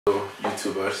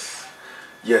YouTubers,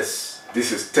 yes,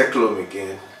 this is Teclom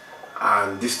again,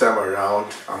 and this time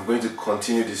around I'm going to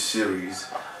continue the series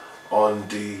on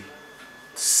the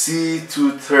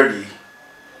C230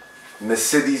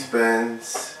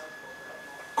 Mercedes-Benz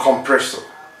compressor.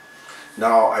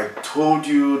 Now, I told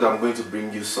you that I'm going to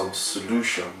bring you some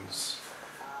solutions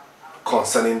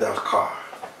concerning that car.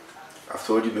 I've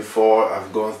told you before,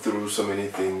 I've gone through so many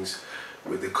things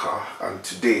with the car, and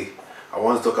today I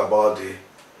want to talk about the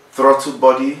throttle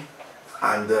body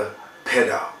and the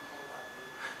pedal.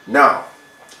 Now,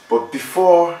 but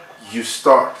before you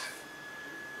start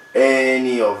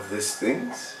any of these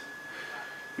things,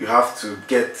 you have to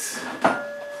get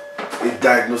a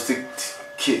diagnostic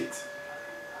kit.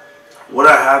 What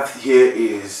I have here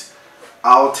is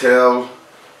Autel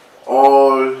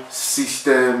All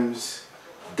Systems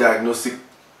Diagnostic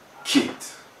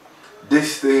Kit.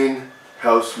 This thing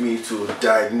helps me to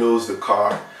diagnose the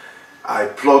car. I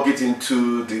plug it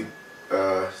into the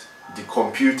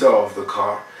computer of the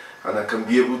car, and I can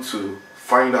be able to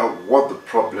find out what the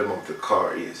problem of the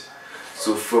car is.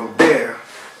 So from there,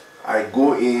 I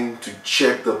go in to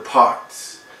check the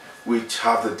parts which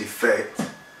have the defect,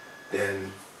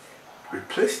 then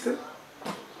replace them,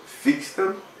 fix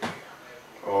them,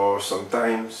 or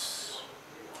sometimes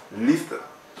leave them.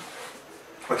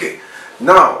 Okay,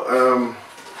 now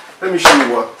let me show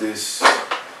you what this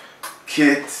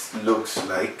kit looks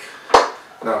like.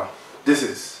 Now, this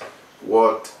is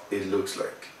what it looks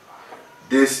like.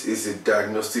 This is a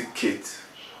diagnostic kit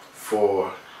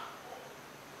for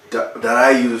that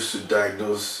I use to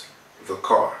diagnose the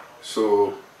car.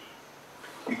 So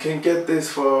you can get this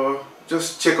for,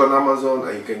 just check on Amazon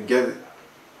and you can get it.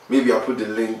 Maybe I'll put the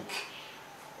link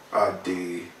at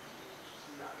the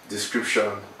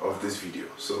description of this video,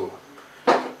 so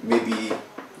maybe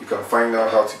you can find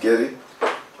out how to get it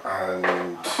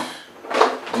and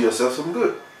do yourself some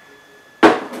good.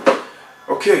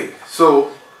 Okay,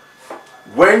 so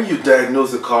when you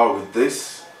diagnose the car with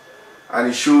this and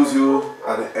it shows you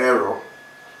an error,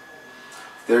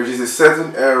 there is a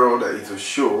certain error that it will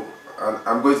show, and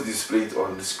I'm going to display it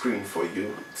on the screen for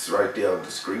you. It's right there on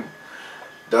the screen.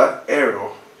 That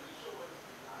error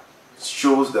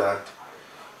shows that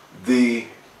the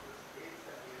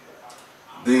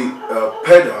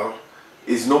pedal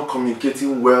is not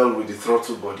communicating well with the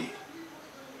throttle body.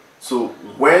 So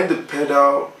when the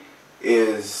pedal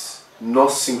is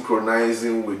not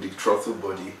synchronizing with the throttle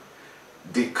body,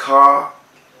 the car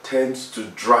tends to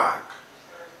drag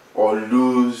or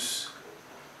lose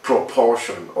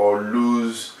propulsion or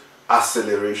lose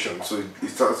acceleration, so it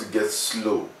starts to get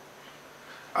slow,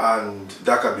 and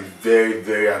that can be very,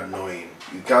 very annoying.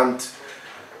 You can't,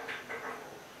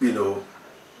 you know,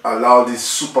 allow this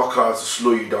supercar to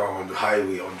slow you down on the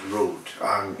highway, on the road,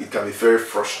 and it can be very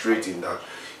frustrating that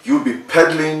you'll be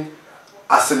pedaling,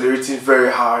 accelerating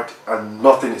very hard, and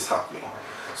nothing is happening.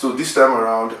 So this time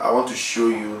around, I want to show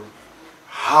you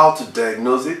how to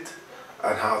diagnose it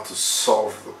and how to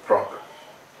solve the problem.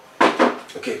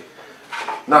 Okay,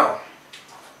 now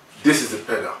this is the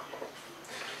pedal.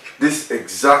 This is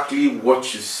exactly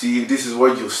what you see. This is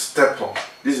what you step on.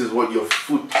 This is what your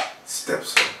foot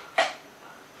steps on,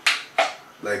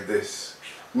 like this.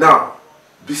 Now,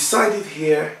 beside it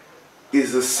here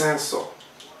is a sensor.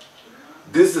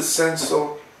 This is the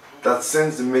sensor that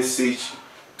sends the message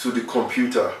to the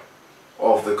computer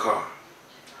of the car.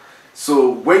 So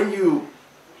when you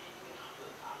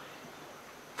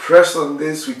press on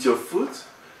this with your foot,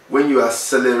 when you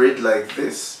accelerate like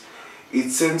this, it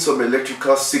sends some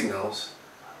electrical signals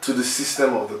to the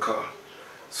system of the car.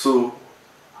 So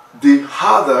the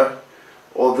harder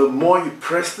or the more you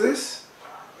press this,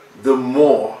 the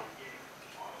more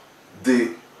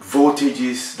the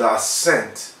voltages that are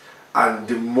sent, and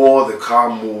the more the car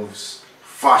moves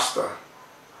faster.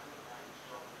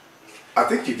 I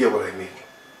think you get what I mean.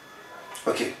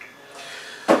 Okay,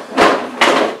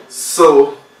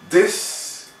 so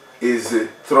this is a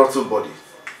throttle body.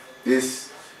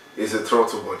 This is a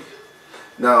throttle body.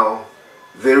 Now,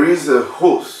 there is a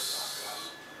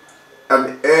hose,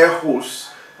 an air hose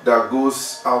that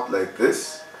goes out like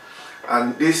this,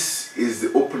 and this is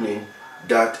the opening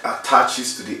that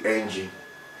attaches to the engine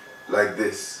like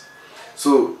this.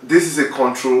 So this is a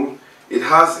control. It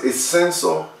has a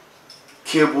sensor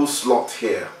cable slot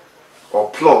here, or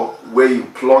plug, where you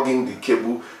plug in the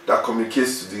cable that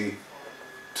communicates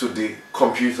to the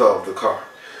computer of the car.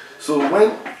 So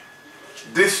when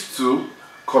these two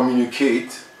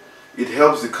communicate, it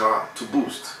helps the car to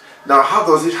boost. Now, how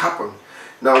does it happen?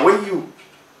 Now, when you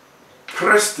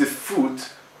press the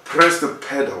foot, press the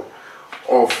pedal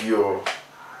of your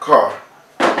car,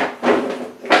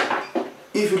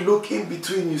 if you look in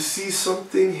between, you see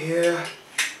something here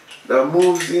that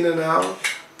moves in and out.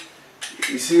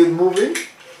 You see it moving?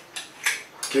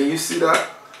 Can you see that?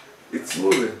 It's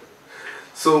moving.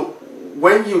 So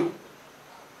when you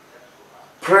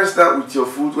press that with your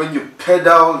foot, when you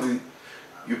pedal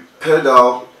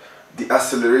the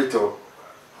accelerator,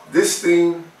 this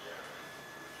thing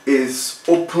is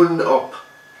opened up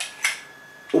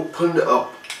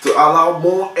to allow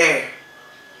more air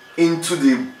into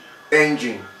the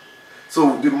engine.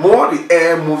 So the more the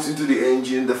air moves into the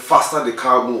engine, the faster the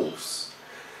car moves,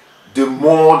 the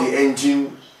more the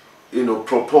engine, you know,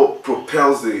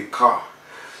 propels the car.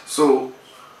 So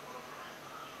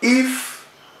if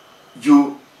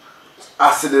you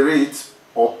accelerate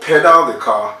or pedal the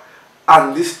car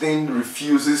and this thing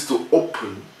refuses to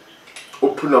open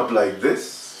up like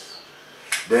this,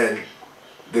 then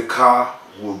the car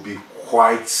will be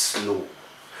quite slow,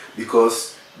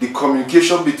 because the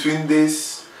communication between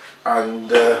this and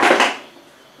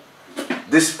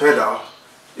this pedal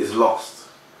is lost.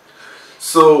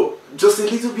 So just a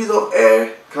little bit of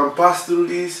air can pass through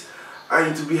this,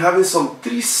 and it will be having some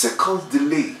 3 seconds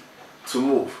delay to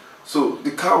move. So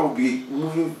the car will be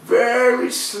moving very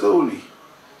slowly,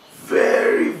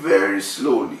 very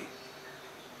slowly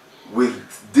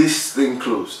with this thing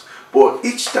closed. But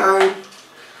each time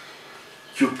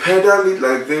you pedal it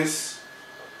like this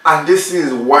and this thing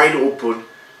is wide open,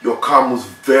 your car moves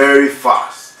very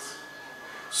fast.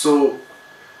 So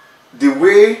the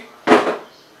way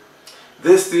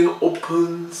this thing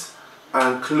opens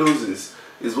and closes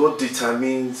is what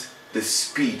determines the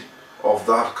speed of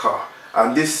that car.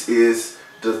 And this is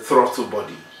the throttle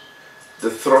body. The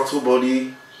throttle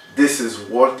body, this is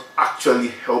what actually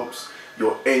helps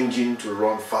your engine to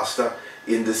run faster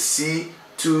in the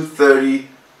C230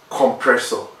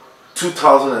 compressor,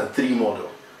 2003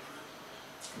 model,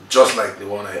 just like the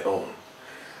one I own.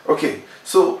 Okay,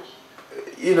 so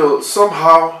you know,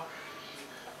 somehow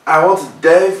I want to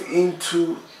dive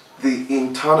into the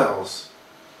internals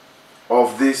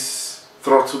of this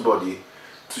throttle body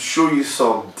to show you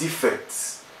some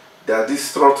defects that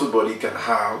this throttle body can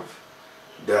have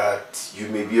that you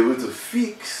may be able to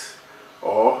fix,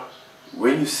 or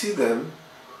when you see them,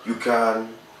 you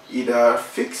can either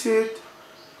fix it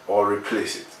or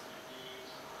replace it.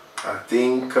 I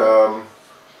think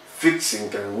fixing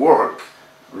can work,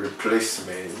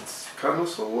 replacement can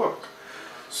also work.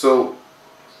 So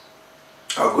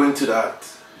I'll go into that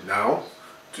now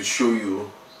to show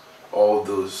you all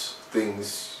those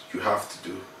things you have to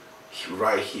do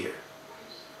right here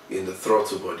in the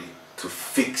throttle body to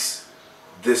fix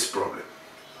this problem.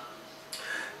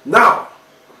 Now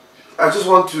I just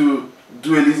want to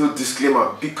do a little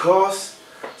disclaimer, because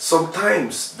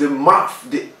sometimes the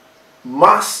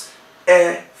mass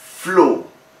air flow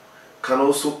can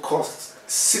also cause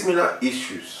similar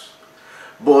issues,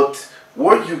 but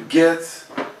what you get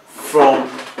from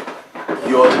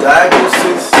your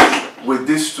diagnosis with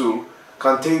this tool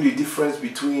can tell you the difference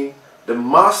between the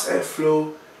mass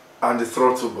airflow and the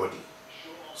throttle body.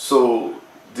 So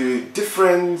the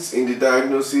difference in the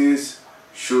diagnosis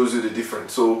shows you the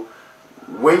difference. So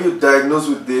when you diagnose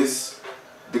with this,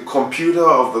 the computer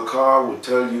of the car will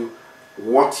tell you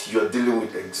what you're dealing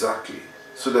with exactly,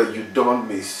 so that you don't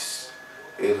miss,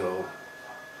 you know,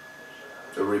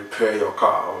 repair your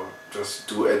car or just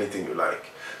do anything you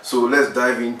like. So let's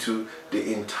dive into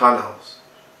the internals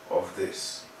of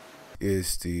this.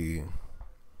 Is the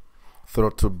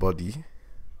throttle body.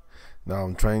 Now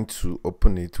I'm trying to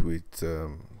open it with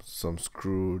some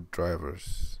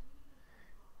screwdrivers.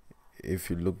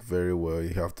 If you look very well,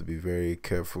 you have to be very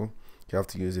careful. You have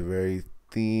to use a very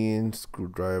thin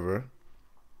screwdriver.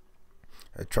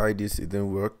 I tried this, it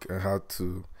didn't work. I had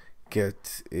to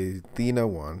get a thinner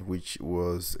one, which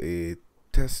was a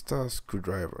tester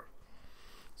screwdriver.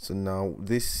 So now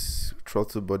this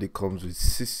throttle body comes with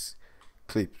 6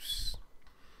 clips.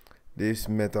 This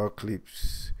metal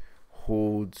clips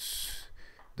holds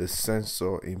the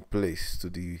sensor in place to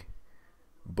the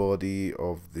body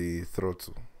of the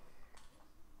throttle.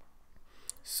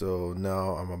 So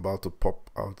now I'm about to pop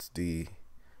out the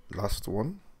last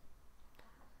one,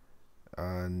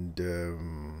 and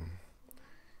you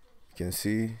can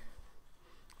see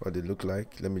what they look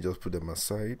like. Let me just put them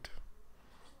aside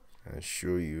and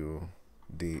show you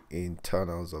the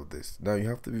internals of this. Now you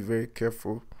have to be very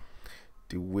careful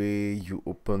the way you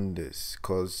open this,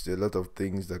 because there are a lot of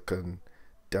things that can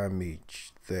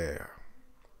damage there.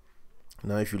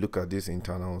 Now if you look at these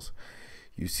internals,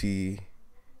 you see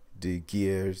the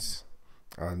gears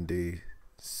and the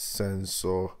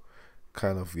sensor,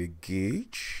 kind of a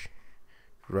gauge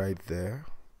right there.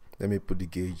 Let me put the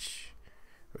gauge.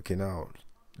 Okay, now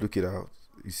look it out.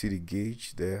 You see the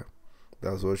gauge there?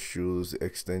 That's what shows the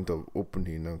extent of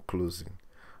opening and closing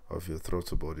of your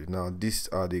throttle body. Now these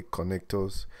are the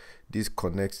connectors. This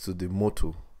connects to the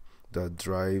motor that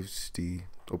drives the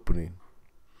opening.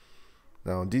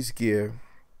 Now this gear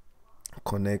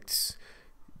connects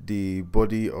the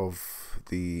body of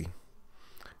the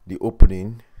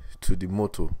opening to the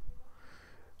motor,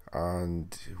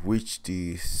 and which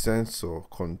the sensor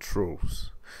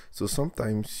controls. So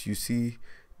sometimes you see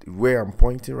where I'm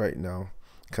pointing right now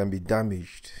can be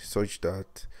damaged, such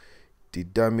that the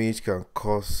damage can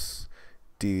cause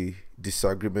the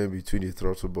disagreement between the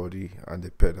throttle body and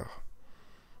the pedal.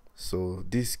 So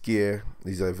this gear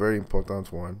is a very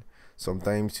important one.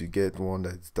 Sometimes you get one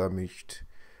that's damaged,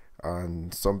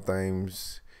 and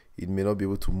sometimes it may not be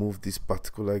able to move this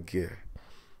particular gear.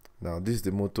 Now this is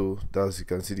the motor. That's, you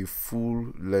can see the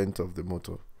full length of the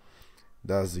motor.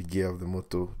 That's the gear of the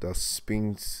motor that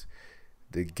spins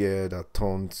the gear that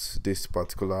turns this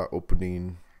particular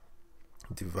opening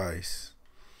device.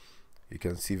 You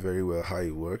can see very well how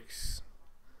it works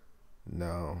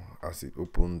now as it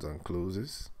opens and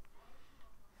closes.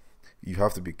 You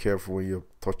have to be careful when you're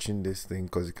touching this thing,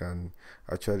 because you can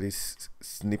actually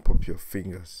snip up your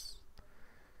fingers.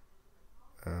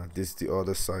 This is the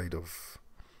other side of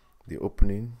the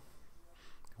opening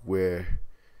where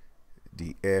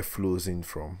the air flows in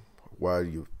from while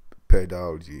you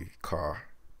pedal the car.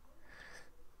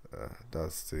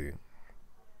 That's the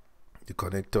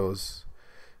connectors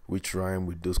which rhyme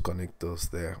with those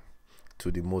connectors there to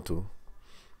the motor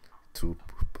to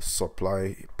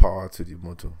supply power to the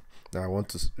motor. Now I want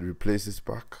to replace this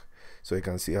back so you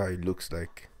can see how it looks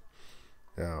like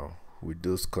now with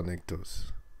those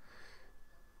connectors.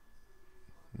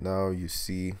 Now you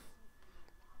see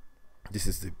this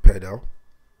is the pedal.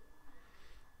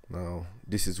 Now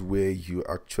this is where you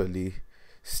actually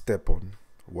step on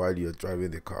while you're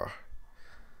driving the car.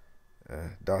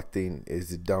 That thing is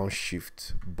the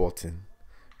downshift button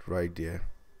right there,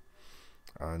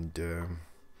 and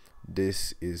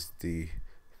this is the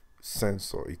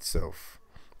sensor itself.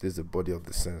 This is the body of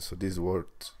the sensor. This is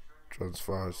what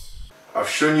transfers. I've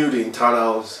shown you the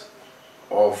internals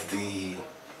of the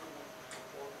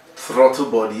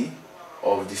throttle body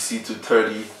of the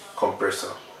C230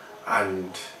 compressor,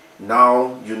 and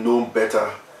now you know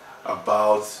better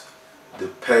about the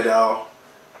pedal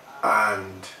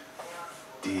and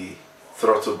the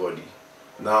throttle body.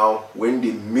 Now when they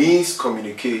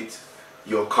miscommunicate,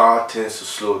 your car tends to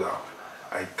slow down.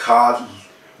 A car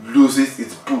loses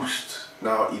its boost.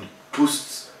 Now it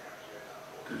boosts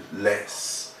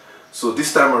less. So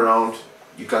this time around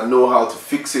you can know how to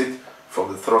fix it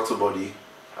from the throttle body,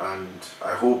 and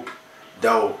I hope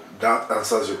that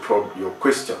answers your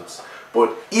questions.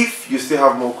 But if you still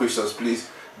have more questions, please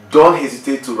don't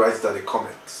hesitate to write down the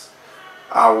comments.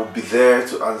 I will be there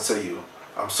to answer you.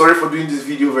 I'm sorry for doing this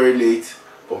video very late,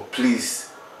 but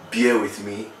please bear with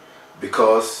me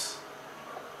because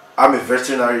I'm a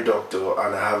veterinary doctor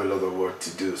and I have a lot of work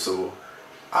to do, so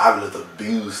I have a lot of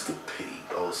bills to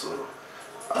pay also.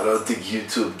 I don't think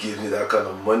YouTube gives me that kind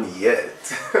of money yet,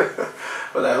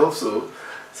 but I hope so.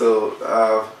 So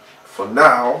for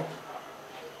now,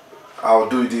 I'll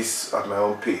do this at my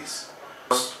own pace.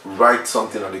 Just write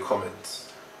something in the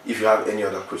comments if you have any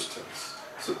other questions.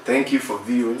 So thank you for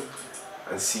viewing,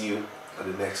 and see you at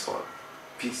the next one.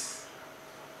 Peace.